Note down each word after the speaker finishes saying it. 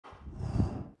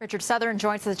Richard Southern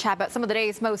joins us to chat about some of the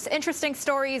day's most interesting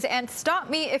stories. And stop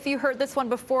me if you heard this one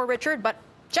before, Richard, but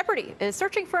Jeopardy is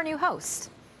searching for a new host.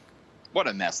 What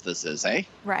a mess this is, eh?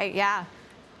 Right, yeah.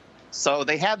 So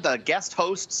they had the guest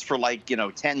hosts for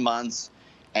 10 months.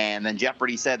 And then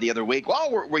Jeopardy said the other week,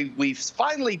 well, we've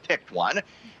finally picked one.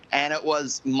 And it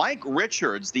was Mike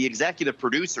Richards, the executive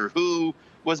producer, who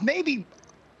was maybe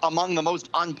among the most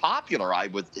unpopular, I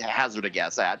would hazard a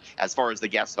guess at, as far as the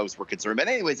guest hosts were concerned. But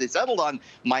anyways, they settled on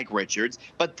Mike Richards.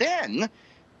 But then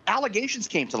allegations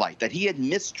came to light that he had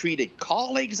mistreated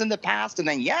colleagues in the past. And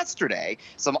then yesterday,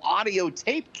 some audio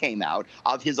tape came out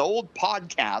of his old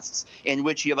podcasts in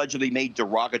which he allegedly made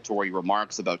derogatory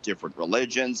remarks about different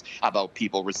religions, about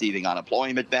people receiving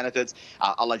unemployment benefits,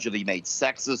 allegedly made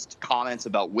sexist comments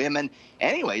about women.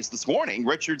 Anyways, this morning,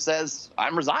 Richard says,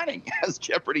 I'm resigning as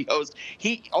Jeopardy host.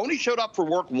 He only showed up for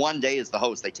work one day as the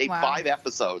host. They taped 5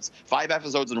 episodes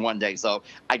in one day. So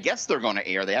I guess they're going to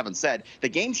air. They haven't said. The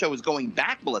game show is going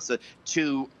back, Melissa,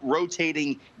 to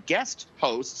rotating guest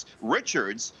hosts.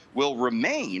 Richards will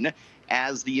remain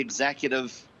as the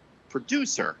executive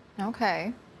producer.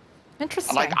 Okay.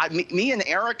 Interesting. Me and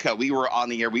Erica, we were on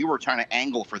the air. We were trying to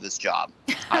angle for this job.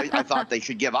 I thought they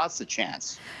should give us a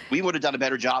chance. We would have done a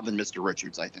better job than Mr.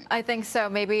 Richards, I think. I think so.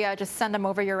 Maybe just send him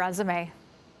over your resume.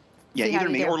 Yeah, either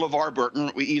me or LeVar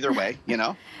Burton. Either way, you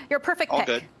know. You're a perfect pick. All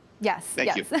good. Yes.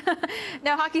 Thank you.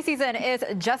 Now, hockey season is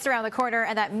just around the corner,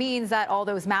 and that means that all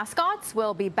those mascots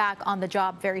will be back on the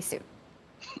job very soon.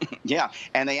 Yeah,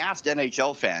 and they asked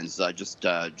NHL fans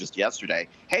just yesterday,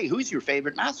 hey, who's your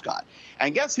favorite mascot?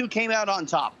 And guess who came out on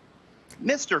top?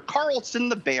 Mr. Carlton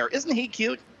the Bear. Isn't he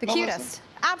cute? The cutest.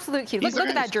 Absolute cute. Look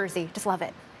at that jersey. Just love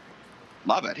it.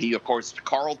 Love it. He, of course,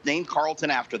 named Carlton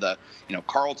after the,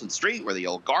 Carlton Street where the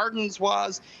old Gardens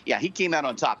was. Yeah, he came out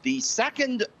on top. The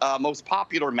second most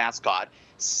popular mascot,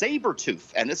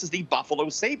 Sabretooth, and this is the Buffalo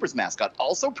Sabres mascot.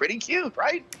 Also pretty cute,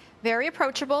 right? Very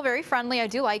approachable, very friendly. I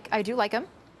do like him.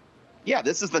 Yeah,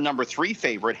 this is the number 3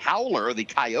 favorite, Howler, the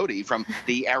coyote from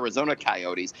the Arizona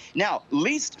Coyotes. Now,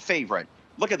 least favorite.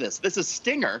 Look at this. This is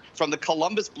Stinger from the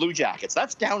Columbus Blue Jackets.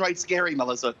 That's downright scary,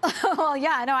 Melissa. Well,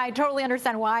 yeah, no, I totally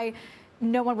understand why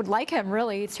no one would like him,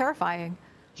 really. It's terrifying.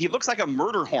 He looks like a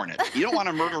murder hornet. You don't want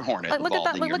a murder hornet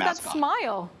involved in your mascot. Look at that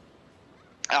smile.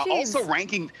 Also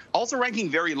ranking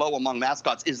very low among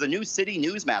mascots is the new City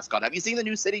News mascot. Have you seen the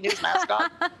new City News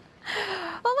mascot?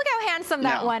 Well, look how handsome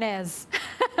that one is.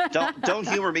 Don't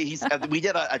humor me. We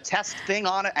did a test thing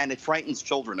on it, and it frightens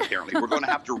children, apparently. We're going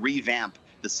to have to revamp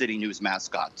the City News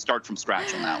mascot. Start from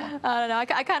scratch on that one. I don't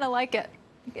know. I kind of like it.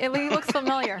 He looks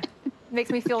familiar. Makes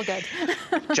me feel good.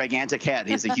 Gigantic head.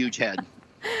 He's a huge head.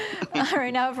 All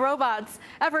right, now if robots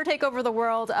ever take over the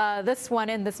world, this one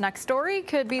in this next story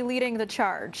could be leading the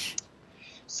charge.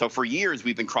 So for years,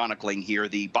 we've been chronicling here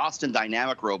the Boston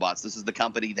Dynamic robots. This is the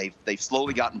company. They've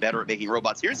slowly gotten better at making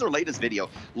robots. Here's their latest video.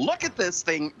 Look at this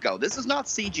thing go. This is not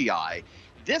CGI.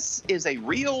 This is a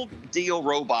real deal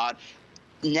robot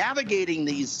navigating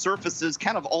these surfaces,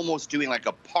 kind of almost doing like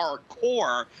a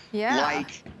parkour. Yeah.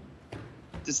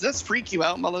 Does this freak you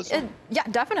out, Melissa? Yeah,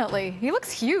 definitely. He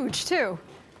looks huge, too.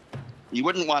 You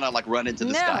wouldn't want to run into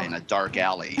this guy in a dark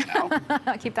alley,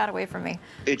 Keep that away from me.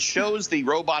 It shows the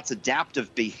robot's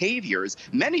adaptive behaviors.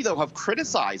 Many, though, have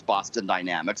criticized Boston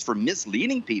Dynamics for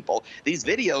misleading people. These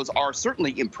videos are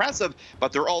certainly impressive,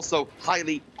 but they're also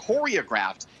highly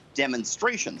choreographed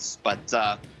demonstrations.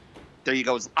 But there you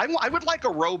go. I would like a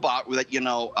robot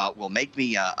that, will make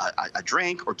me a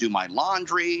drink or do my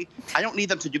laundry. I don't need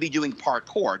them to be doing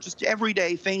parkour. Just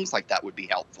everyday things like that would be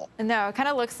helpful. No, it kind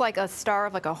of looks like a star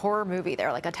of a horror movie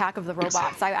there, like Attack of the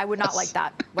Robots. I would not like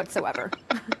that whatsoever.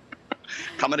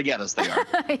 Coming to get us, they are.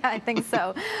 Yeah, I think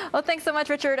so. Well, thanks so much,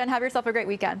 Richard, and have yourself a great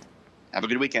weekend. Have a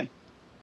good weekend.